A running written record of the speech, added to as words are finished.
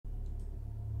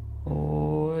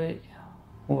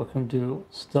welcome to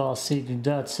Starsiege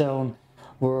Deadzone.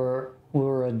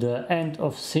 We're at the end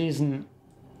of season.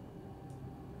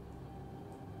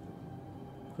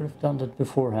 Could have done that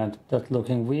beforehand. That's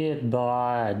looking weird,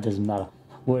 but it doesn't matter.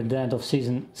 We're at the end of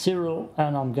season 0,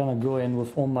 and I'm gonna go in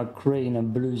with all my green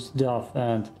and blue stuff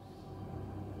and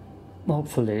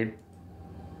hopefully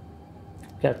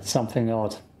get something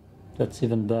out that's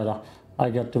even better. I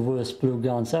got the worst blue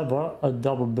guns ever, a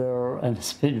double barrel and a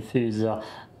spin fuser,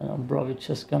 and I'm probably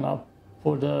just gonna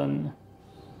put an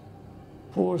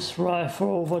force rifle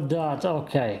over that.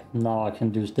 Okay, now I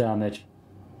can do damage.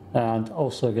 And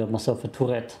also I got myself a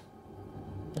turret.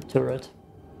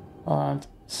 And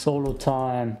solo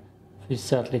time. We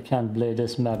sadly can't play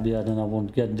this map yet, and I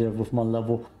won't get there with my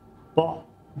level. But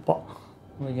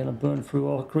we're gonna burn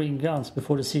through our green guns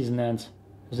before the season ends.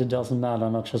 Because it doesn't matter,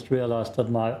 and I just realized that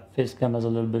my face cam has a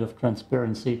little bit of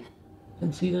transparency. You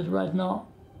can see that right now.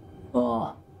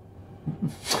 Oh.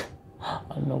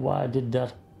 I don't know why I did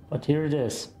that, but here it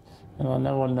is. And I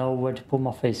never know where to put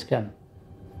my face cam.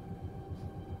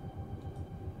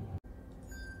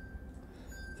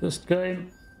 First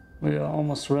game, we are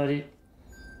almost ready.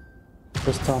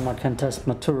 This time I can test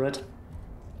my turret.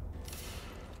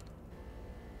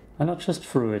 And not just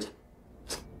through it.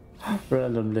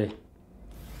 Randomly.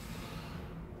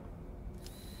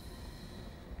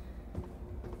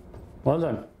 Well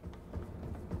then,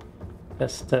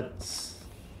 guess that's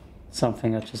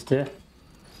something I just did.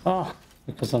 Ah,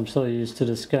 because I'm so used to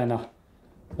the scanner,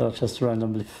 I just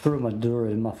randomly threw my door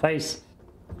in my face.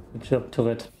 Good job to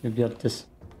it, you got this.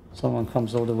 Someone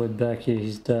comes all the way back here,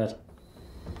 he's dead.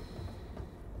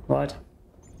 Right,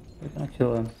 we're gonna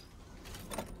kill him.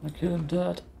 Gonna kill him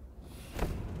dead.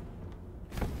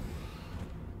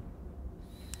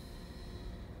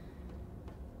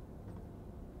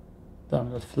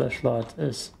 Damn, that flashlight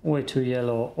is way too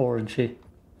yellow or orangey.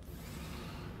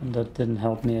 And that didn't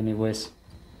help me anyways.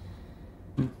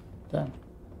 Damn.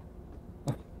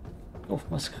 Oh, off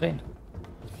my screen.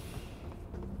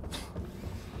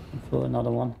 And throw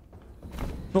another one.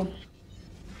 Boom.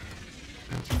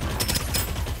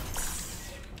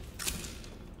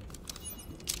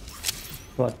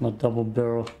 Right, my double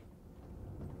barrel.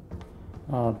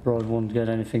 I probably won't get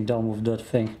anything done with that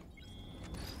thing.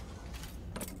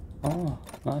 Oh,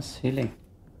 nice healing.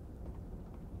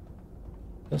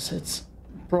 Because it's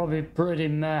probably pretty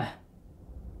meh.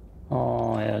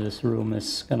 Oh yeah, this room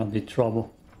is gonna be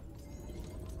trouble.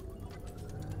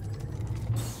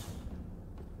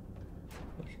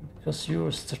 Because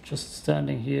you're just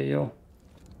standing here, yo.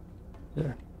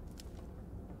 There.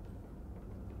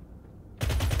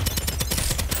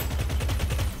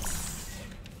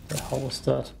 The hell was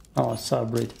that? Oh, a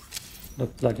Cybrid.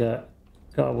 Looked like a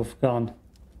guy with a gun.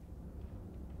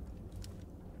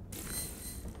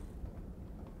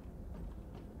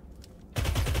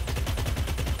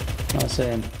 Nice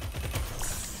aim.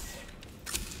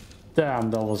 Damn,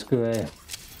 that was great.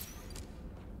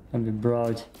 Can be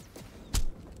bright.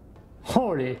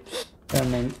 Holy! I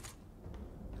mean,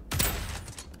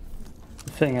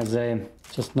 the thing is aim,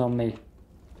 just not me.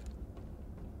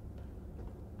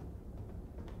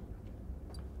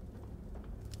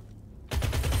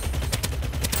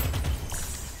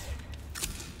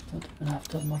 Don't even have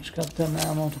that much goddamn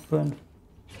ammo to burn.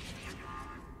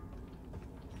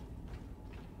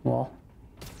 Well.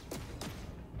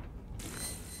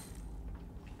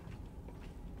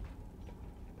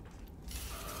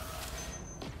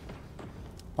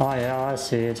 Oh yeah, I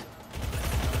see it.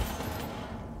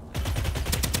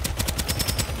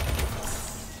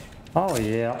 Oh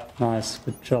yeah, nice,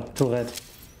 good job, turret.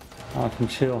 I can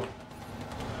chill.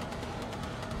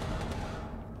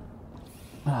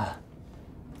 Ah.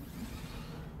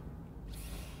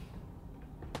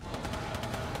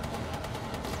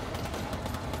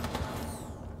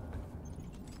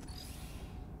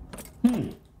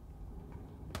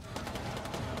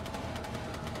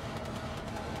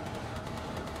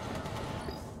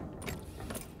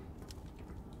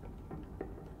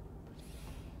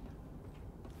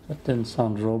 That didn't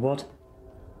sound robot.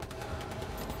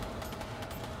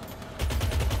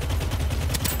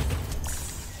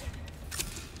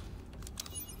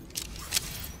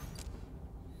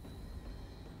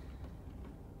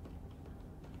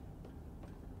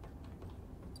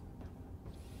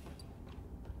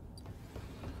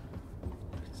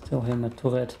 Still him a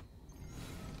turret.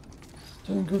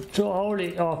 Doing good job.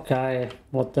 Holy, okay.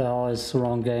 What the hell is the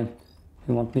wrong game?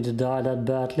 You want me to die that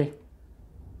badly?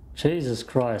 Jesus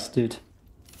Christ, dude.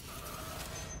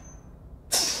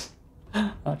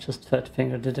 I just fat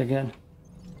fingered it again.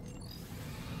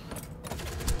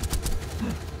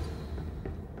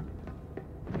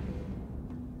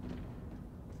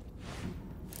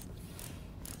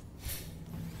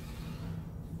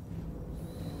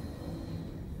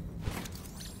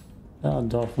 That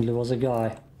definitely was a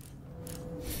guy.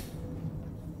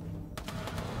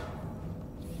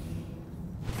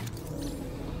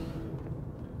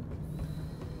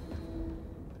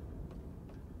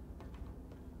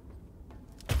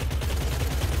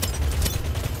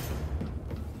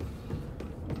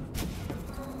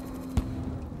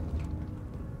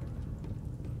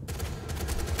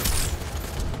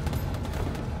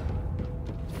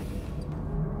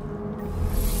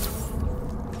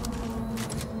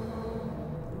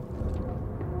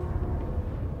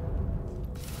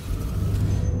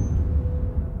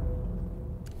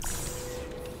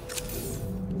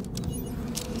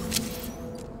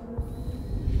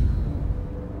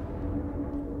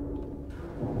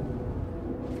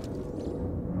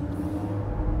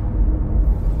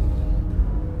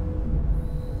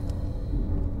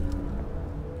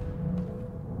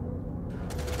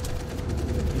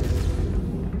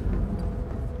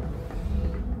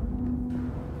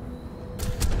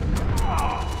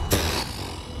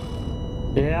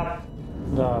 Yep,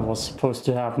 that was supposed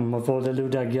to happen with all the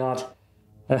loot I got.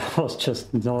 I was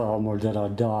just no armor that I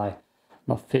die.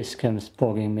 My fist keeps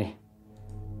bugging me.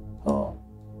 Oh,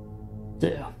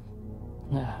 there.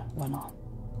 Yeah, why not?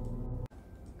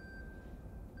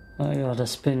 I got a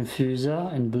spin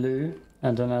fuser in blue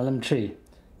and an LMG.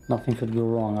 Nothing could go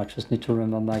wrong, I just need to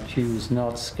remember my cues,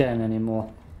 not scan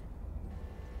anymore.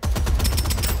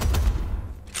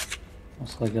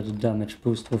 Also I got a damage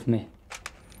boost with me.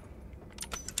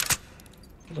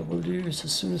 That I will use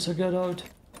as soon as I get out.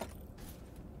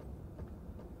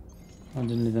 I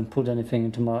didn't even put anything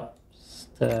into my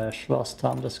stash last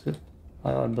time, that's good.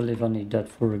 I believe I need that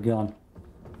for a gun.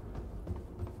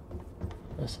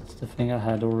 Yes, that's the thing I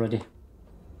had already.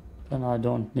 Then I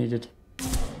don't need it.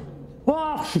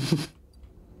 Whoa!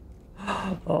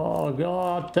 Oh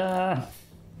god damn!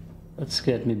 That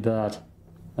scared me bad.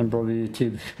 And probably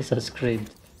YouTube because I screamed.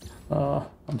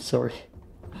 I'm sorry.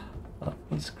 I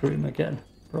will scream again,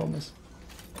 promise.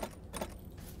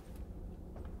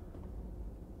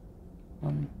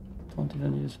 Don't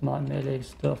even use my melee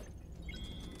stuff.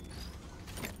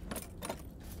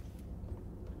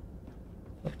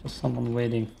 Like there's someone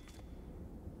waiting.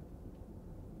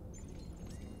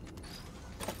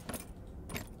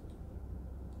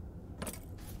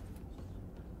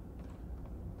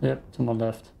 Yep, to my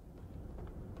left.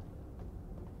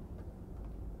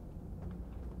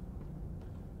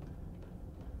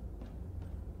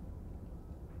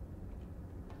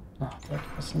 Ah,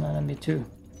 that was an enemy too.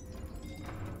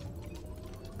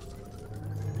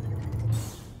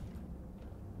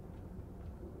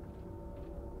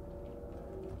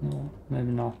 No,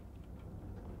 maybe not.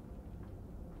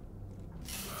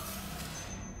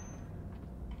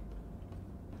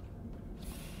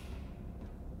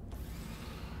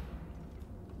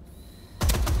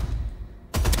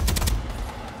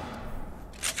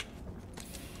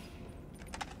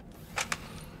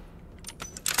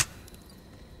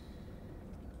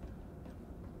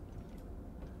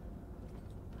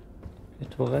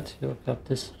 Okay, turret, you got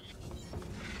this.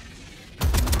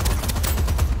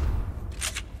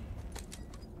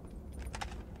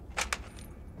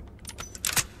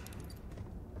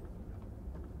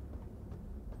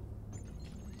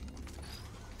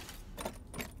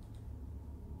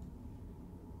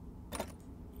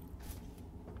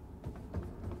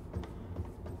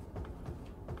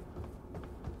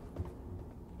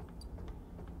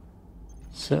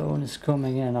 Zone is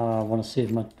coming in. I want to see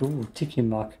if my tiki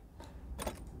mark.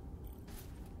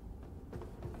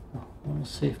 I want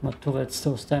to see if my turret's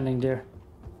still standing there.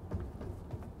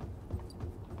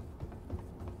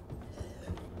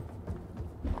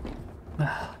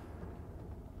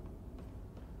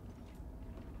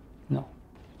 No.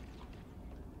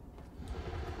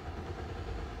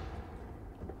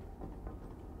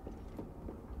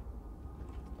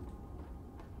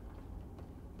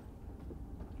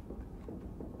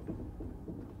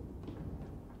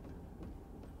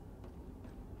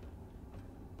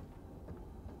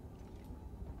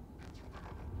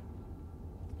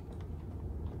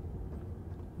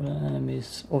 The enemy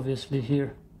is obviously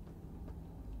here.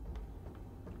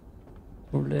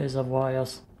 Or laser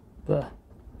wires. But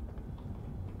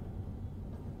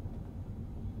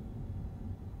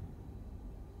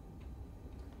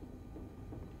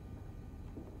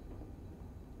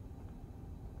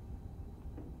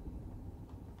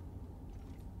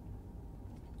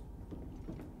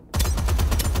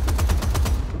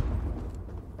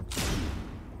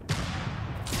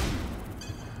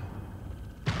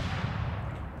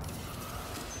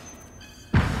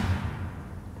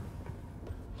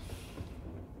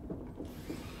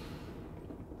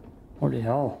holy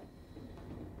hell.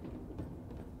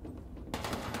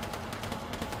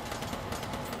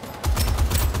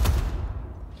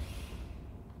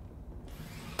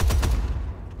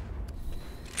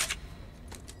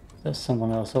 There's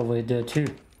someone else over there too.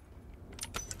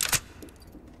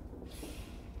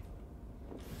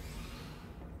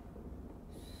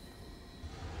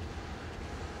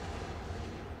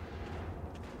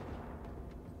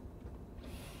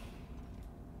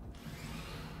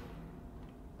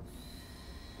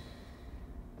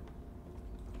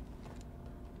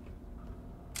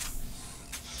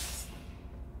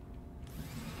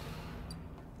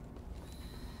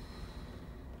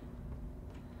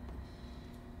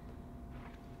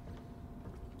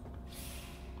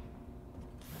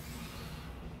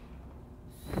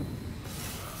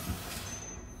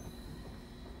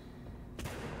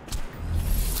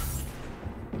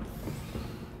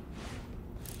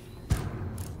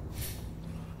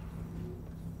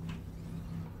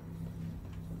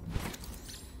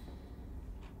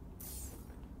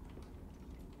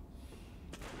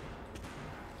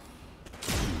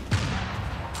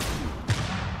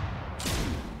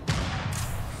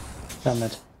 Damn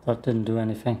it, that didn't do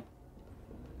anything.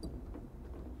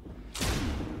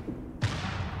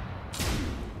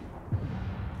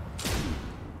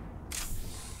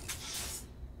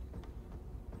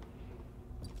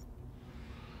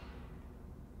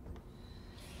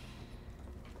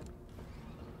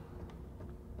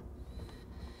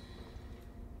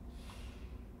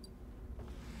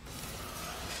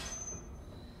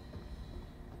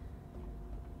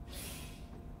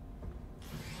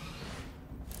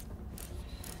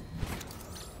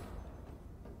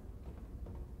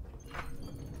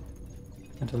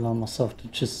 Can't allow myself to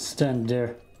just stand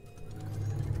there.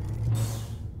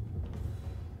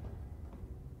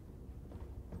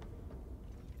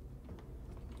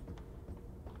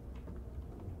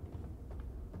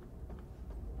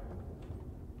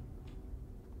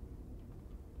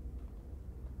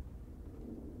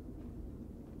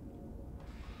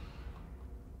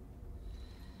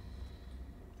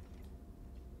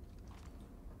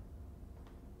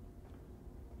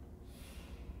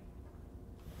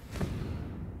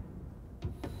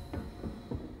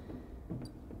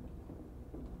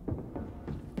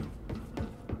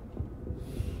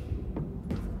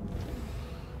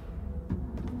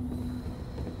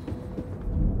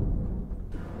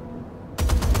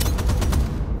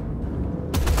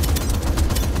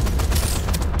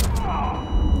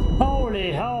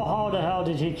 How the hell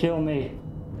did he kill me?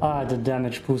 I had the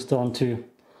damage boost on too.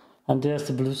 And there's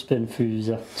the blue spin fuse.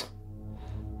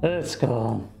 It's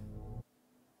gone.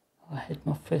 I hate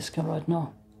my face cam right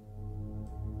now.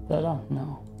 Better?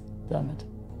 No. Damn it.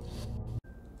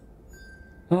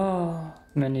 Ah,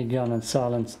 minigun and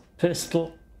silenced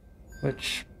pistol.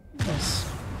 Which is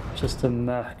just a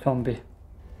meh combi.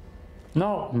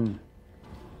 No!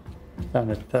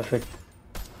 Damn it, perfect.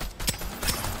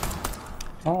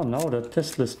 Oh no, that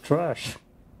pistol is trash.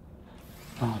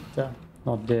 Oh damn,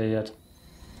 not there yet.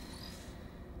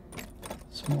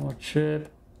 Small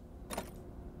chip.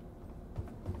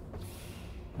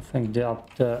 I think they're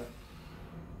up there.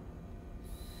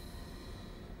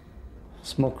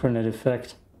 Smoke grenade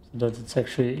effect, so that it's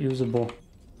actually usable.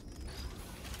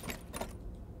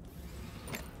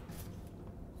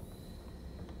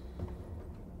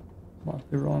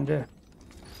 Might be wrong there.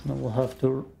 No, we'll have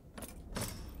to...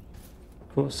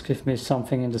 Of course, give me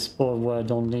something in the spot where I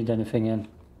don't need anything in.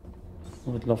 I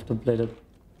would love to play the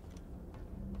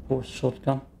force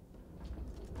shotgun.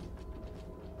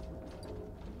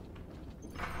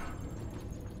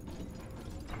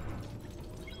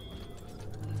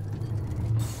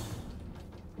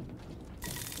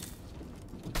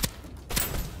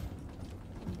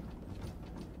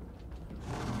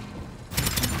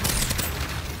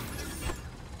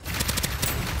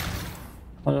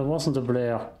 Well, it wasn't a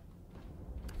Blair.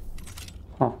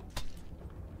 Huh.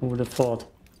 Who would have thought?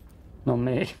 Not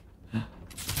me.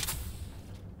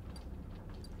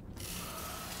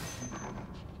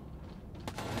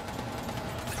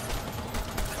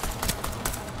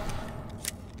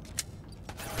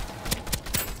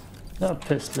 That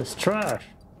pistol is trash.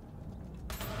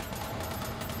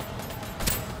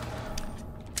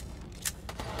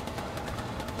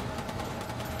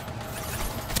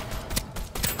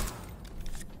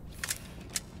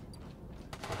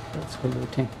 Let's go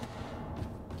looting.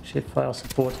 Ship fire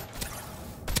support.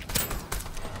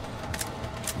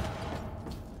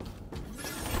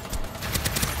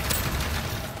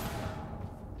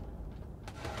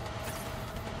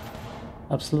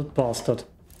 Absolute bastard.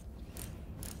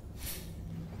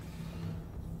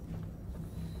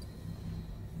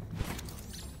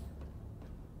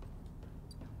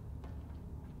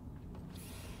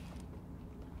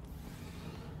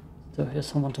 So here's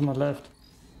someone to my left.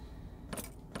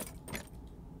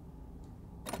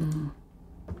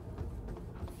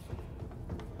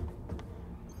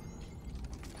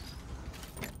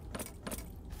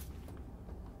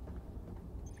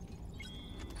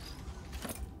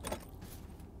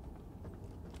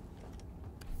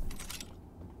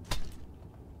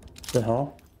 The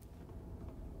hell?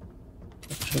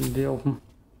 That shouldn't be open.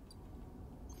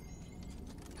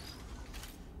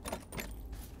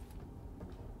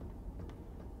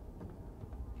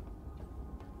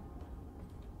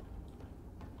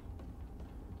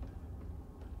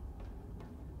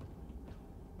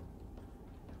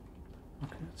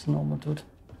 Okay, it's a normal dude.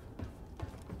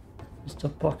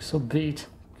 Mr. Boxer Beat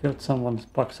killed someone's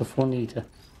Boxer Phonite.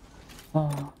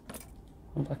 Ah,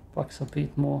 I like Boxer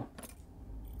Beat more.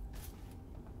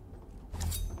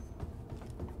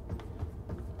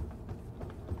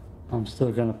 I'm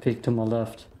still gonna peek to my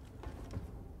left.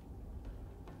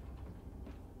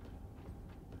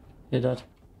 Hear that?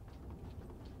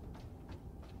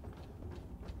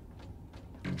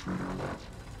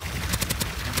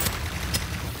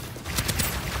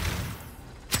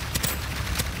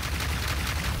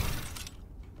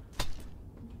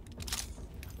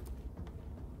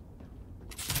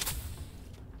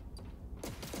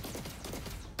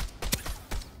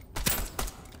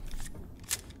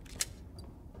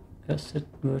 Guess it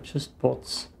were just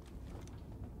bots.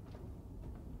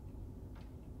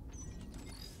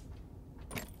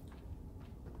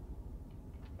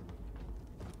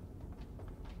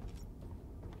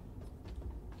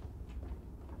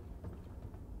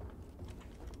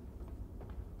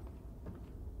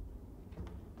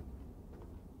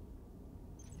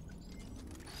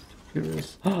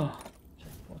 Curious. Ah,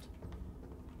 jackpot.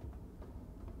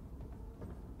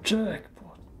 Jackpot.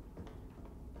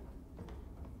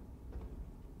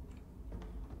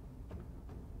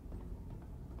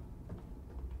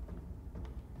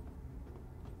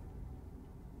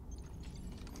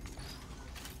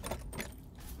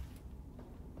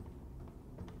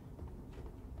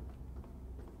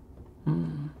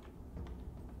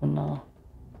 For now.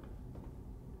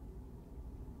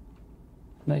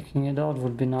 Making it out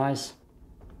would be nice.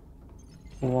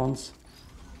 For once.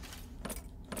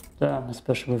 Damn,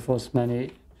 especially with as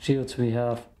many shields we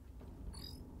have.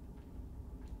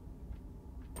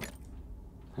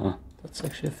 Huh, that's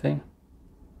actually a thing.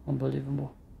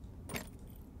 Unbelievable.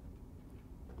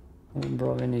 We'll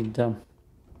probably need them.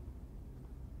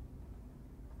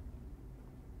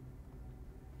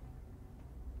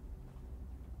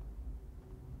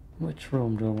 Which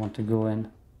room do I want to go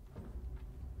in?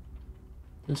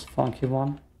 This funky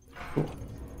one? Cool.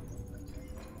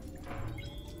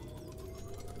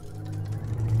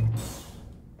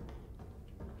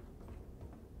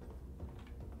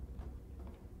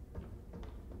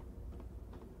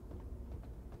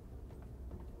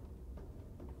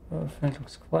 Everything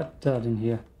looks quite dead in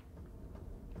here.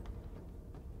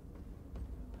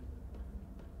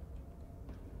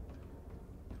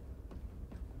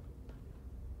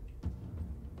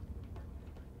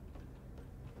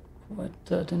 Quite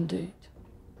dead indeed.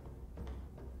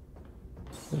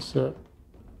 There's a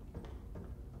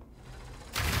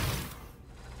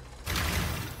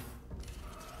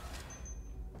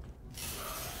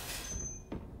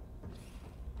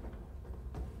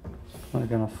I'm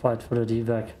gonna fight for the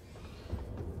D-back.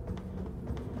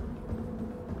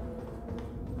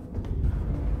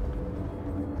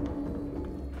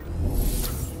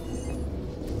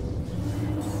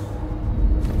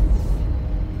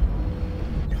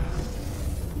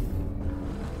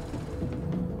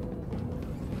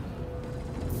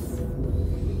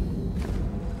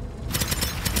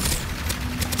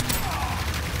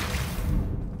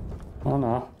 Oh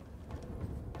no.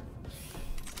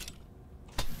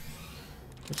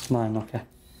 It's mine, okay.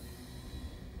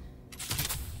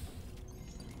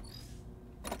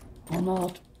 Or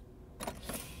not.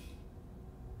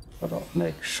 But I'll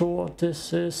make sure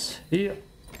this is here.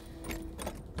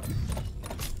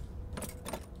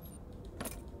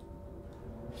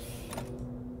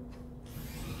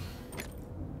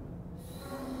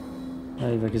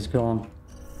 Ealry is gone.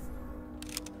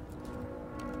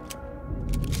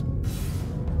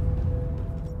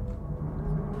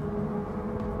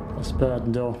 That's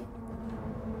bad though.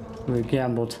 We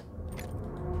gambled.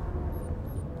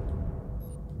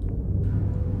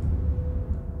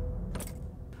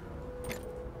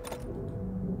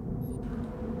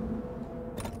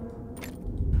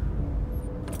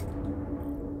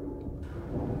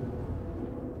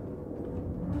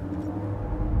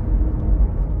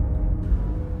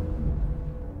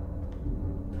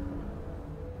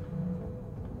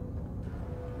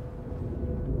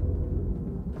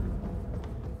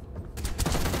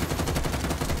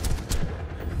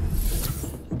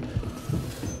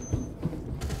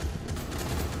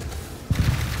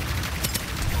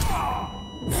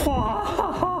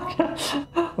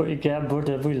 We gambled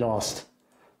and we lost.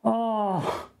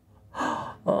 Oh,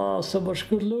 so much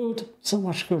good loot. So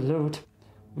much good loot.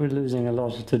 We're losing a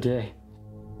lot today.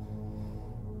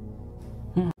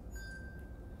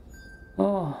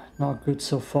 Oh, not good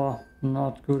so far.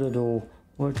 Not good at all.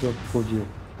 Where do I put you?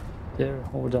 There,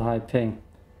 over the high ping.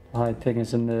 The high ping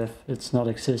is a myth. It's not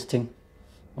existing.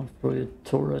 Don't throw your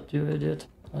turret, you idiot.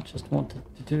 I just wanted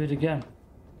to do it again.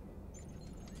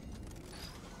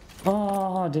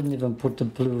 Oh, I didn't even put the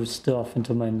blue stuff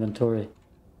into my inventory.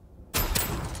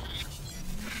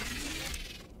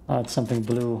 I had something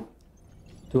blue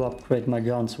to upgrade my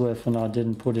guns with and I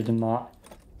didn't put it in my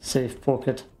safe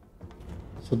pocket.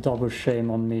 So double shame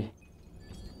on me.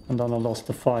 And then I lost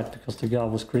the fight because the guy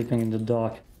was creeping in the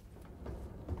dark.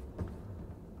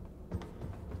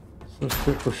 So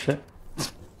triple shame.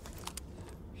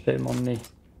 Shame on me.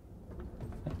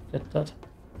 Get that?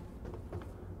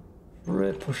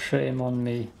 Triple shame on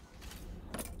me.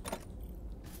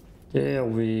 There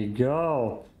we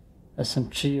go.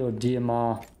 SMG or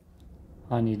DMR.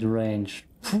 I need range.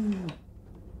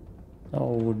 That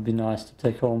would be nice to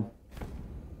take home.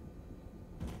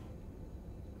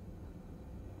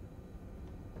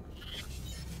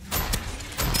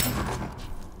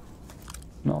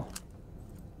 No.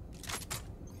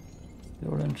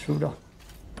 You're an intruder.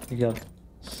 I got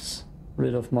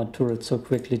rid of my turret so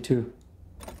quickly too.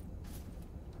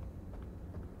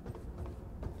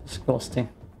 Disgusting.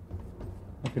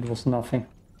 Like it was nothing.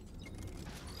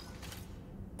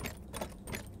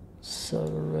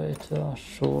 Accelerator,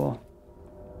 sure.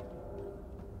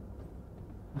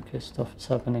 Okay, stuff is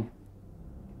happening.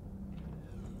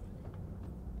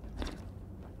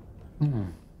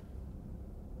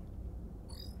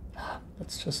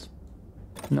 That's just...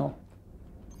 no.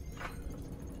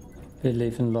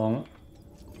 Believe in long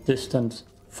distance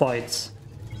fights.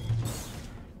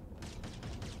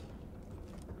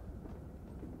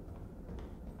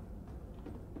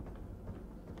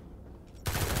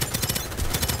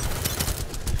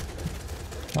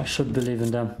 I should believe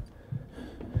in them.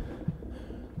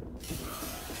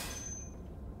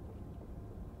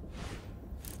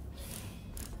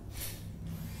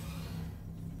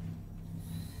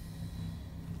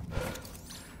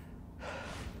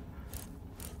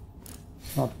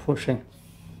 Not pushing.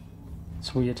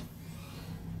 It's weird.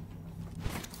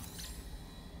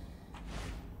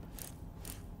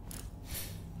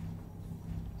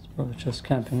 It's probably just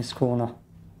camping his corner.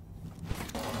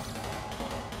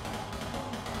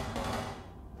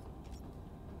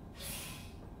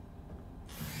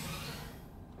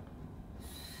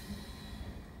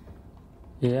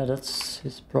 Yeah,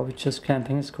 he's probably just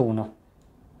camping his corner.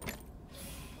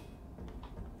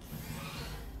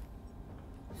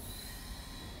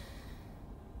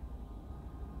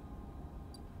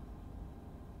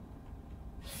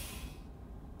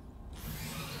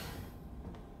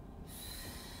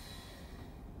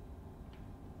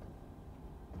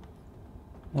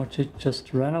 What, he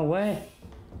just ran away?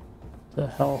 The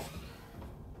hell?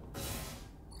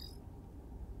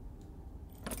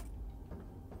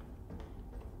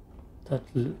 That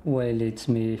way leads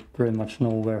me pretty much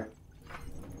nowhere.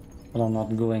 But I'm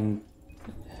not going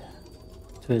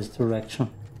to his direction.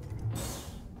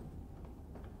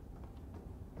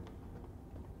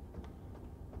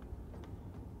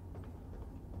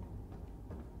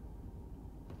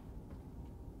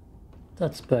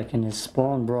 That's back in his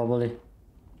spawn probably.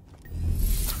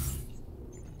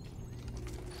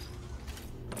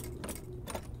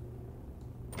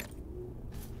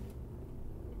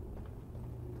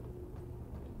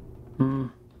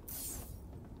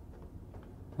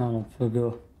 I don't feel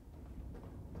good.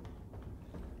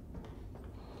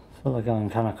 I feel like I'm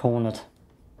kind of cornered.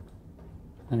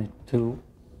 I need to...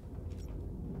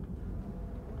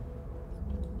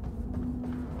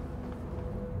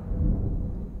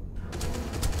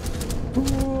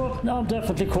 Ooh, now I'm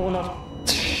definitely cornered.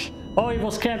 Oh, he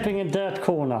was camping in that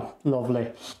corner.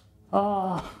 Lovely.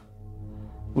 Ah,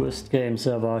 worst games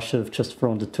ever. I should have just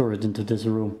thrown the turret into this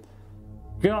room.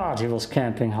 God, he was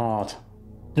camping hard.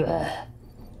 Blech.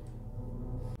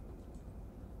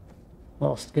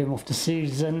 Last game of the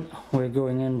season. We're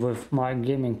going in with my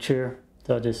gaming chair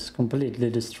that is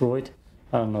completely destroyed.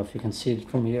 I don't know if you can see it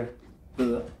from here.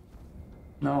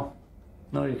 No,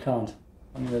 no you can't.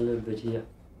 I mean a little bit here.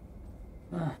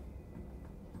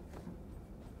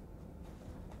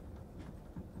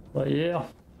 But yeah,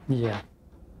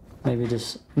 maybe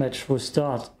this match will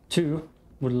start too.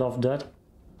 Would love that.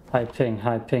 High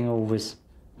ping always.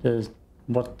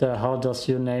 How does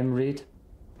your name read?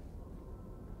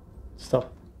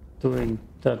 Stop doing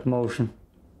that motion.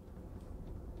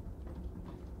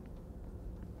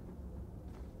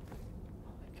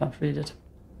 I can't read it.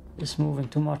 It's moving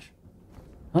too much.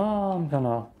 Oh, I'm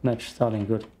gonna match starting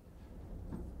good.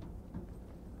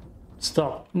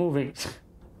 Stop moving.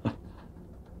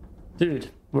 Dude,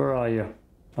 where are you?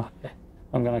 Okay,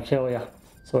 I'm gonna kill you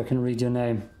so I can read your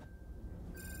name.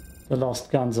 The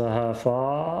last guns I have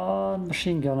are a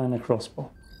machine gun and a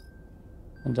crossbow.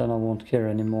 And then I won't care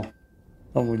anymore.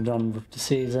 When we're done with the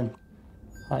season.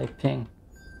 High ping.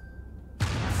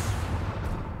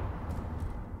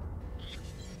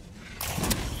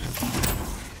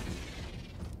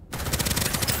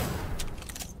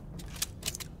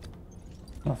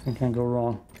 Nothing can go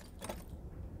wrong.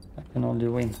 I can only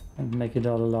win and make it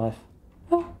out alive.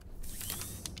 Oh.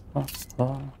 Oh,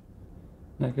 oh.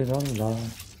 Make it out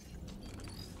alive.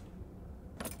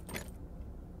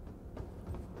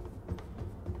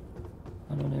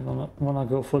 I don't even want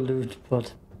to go for loot,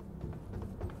 but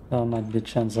there might be a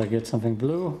chance I get something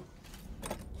blue.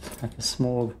 Like a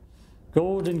small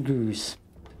golden goose.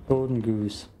 Golden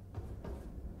goose.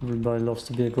 Everybody loves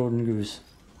to be a golden goose.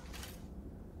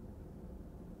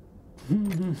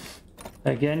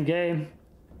 Again, game.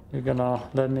 You're gonna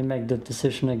let me make the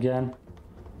decision again.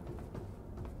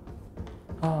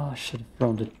 Ah, I should have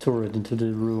thrown the turret into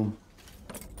the room.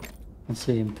 And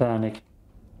see him panic.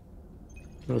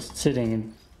 He was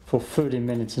sitting for 30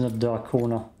 minutes in a dark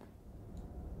corner.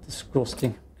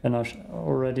 Disgusting. Can I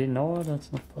already? No,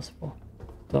 that's not possible.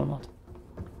 Donut.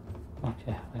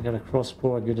 Okay, I got a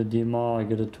crossbow, I got a DMR, I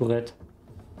got a turret.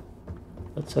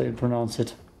 That's how you pronounce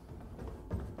it.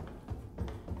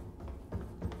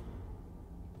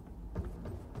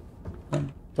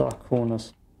 And dark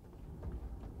corners.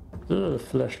 The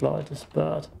flashlight is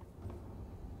bad.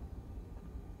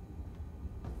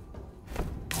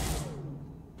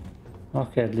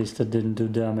 Okay, at least it didn't do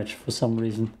damage for some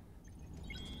reason.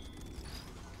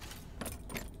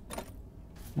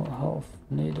 More health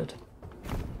needed.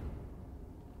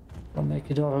 I'll make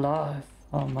it all alive.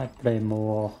 I might play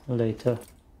more later.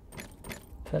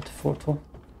 Pet photo.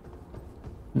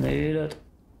 Needed.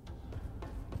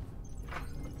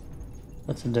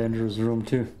 That's a dangerous room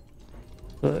too.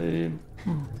 That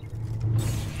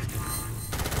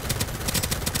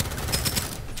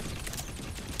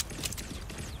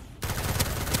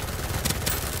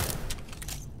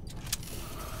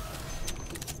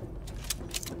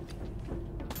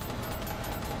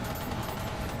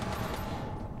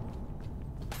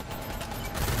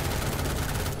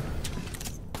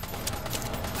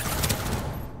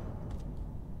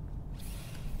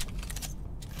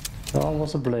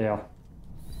was a player.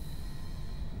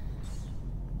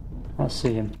 I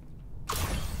see him.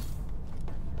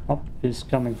 Oh, he's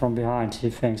coming from behind, he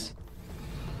thinks.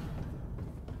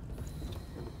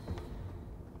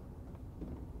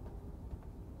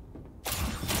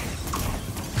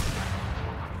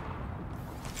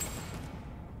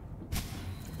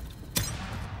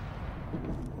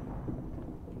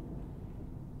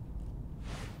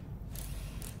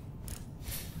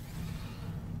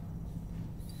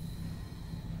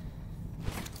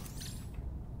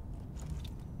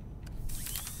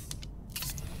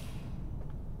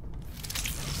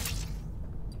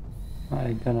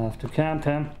 I'm gonna have to camp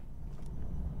him.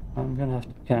 I'm gonna have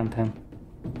to camp him.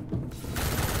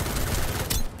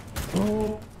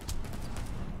 Oh.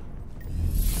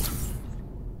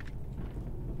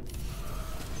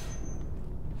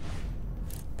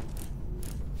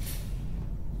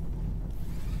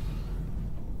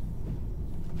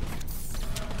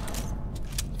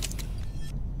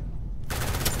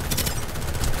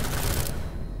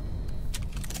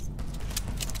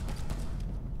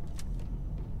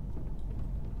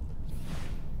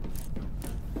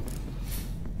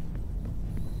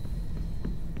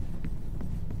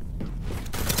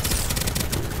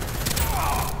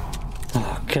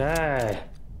 Okay.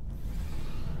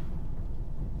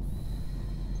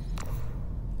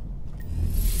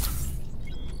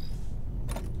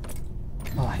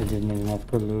 Oh, he didn't even have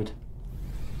good loot.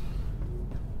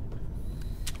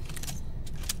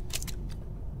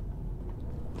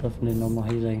 Definitely no more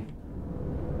healing.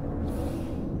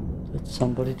 Did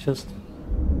somebody just...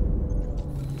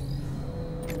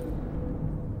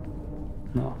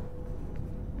 No.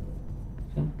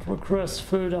 Can progress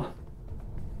further.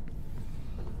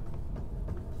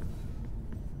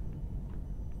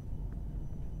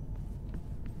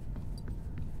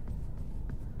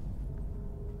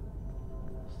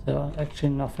 There are actually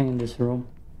nothing in this room.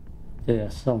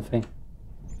 There's something.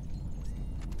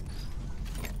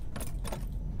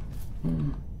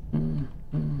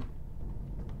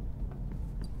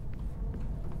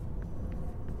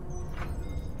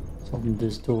 Let's open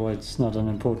this door, it's not an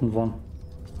important one.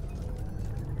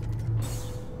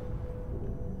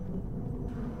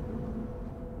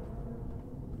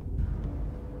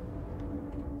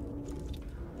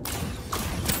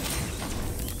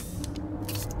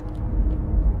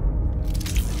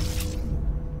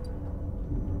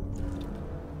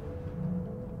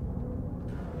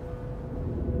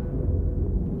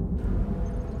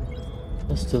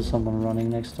 There's still someone running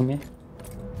next to me.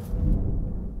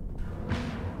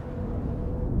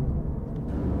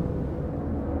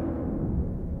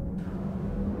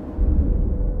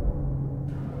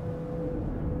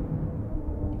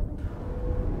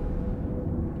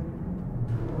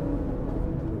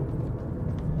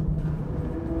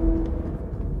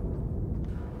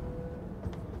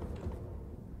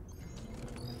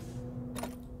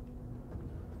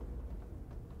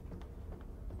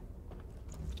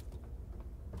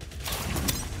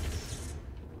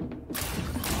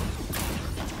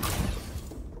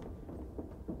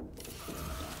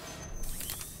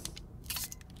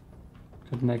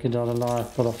 Could make it out alive,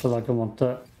 but I feel like I want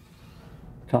that.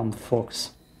 Come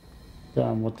fox.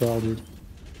 Damn, what the hell, dude.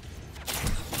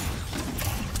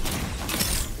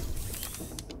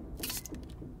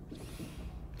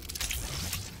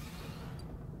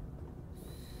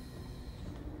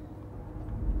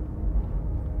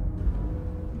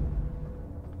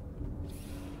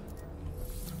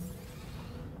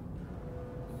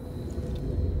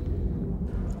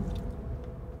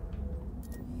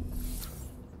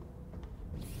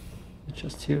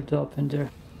 Just healed up in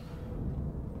there.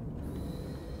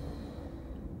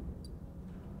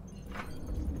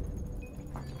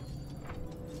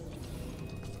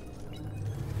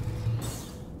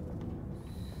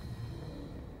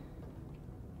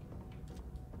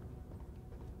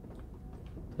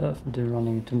 Definitely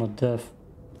running into my death.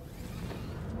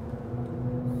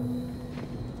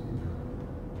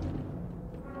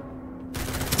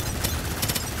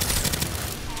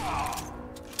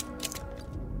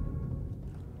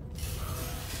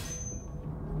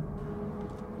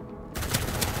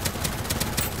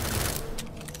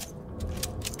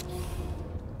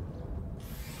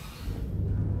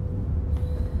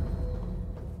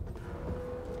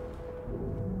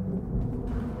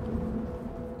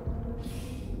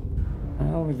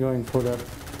 Now we're going for that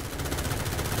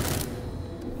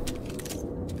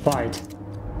fight.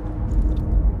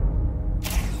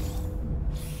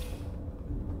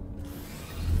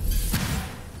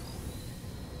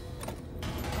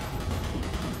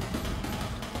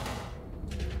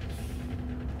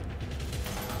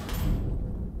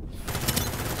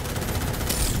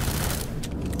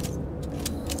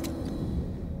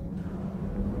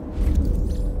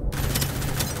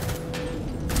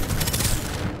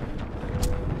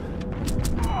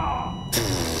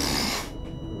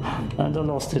 And I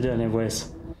lost it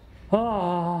anyways.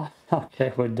 Ah,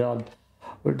 okay, we're done.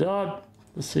 We're done.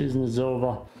 The season is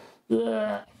over.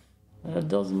 It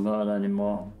doesn't matter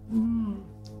anymore.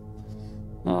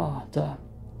 Ah, damn.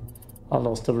 I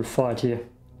lost every fight here.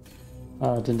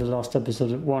 In the last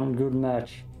episode, one good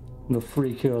match with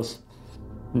 3 kills.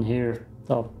 And here,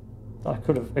 I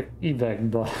could have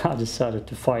evac'd, but I decided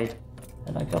to fight.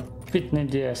 And I got bitten in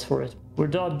the ass for it. We're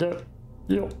done there.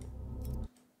 Yo.